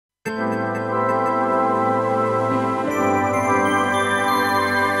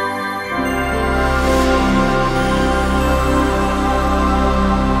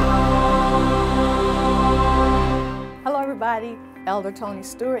Elder Toni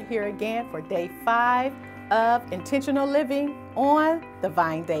Stewart here again for day 5 of Intentional Living on the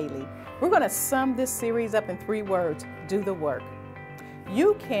Vine Daily. We're going to sum this series up in 3 words: do the work.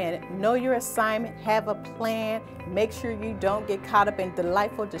 You can know your assignment, have a plan, make sure you don't get caught up in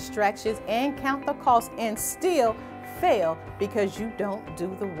delightful distractions and count the cost and still fail because you don't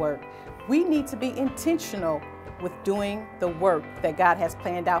do the work. We need to be intentional with doing the work that God has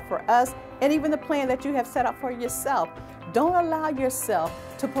planned out for us, and even the plan that you have set up for yourself. Don't allow yourself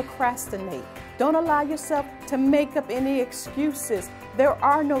to procrastinate. Don't allow yourself to make up any excuses. There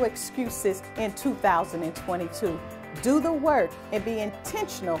are no excuses in 2022. Do the work and be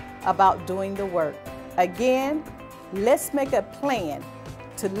intentional about doing the work. Again, let's make a plan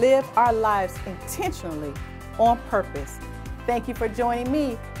to live our lives intentionally on purpose. Thank you for joining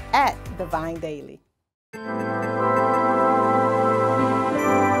me at the Vine Daily.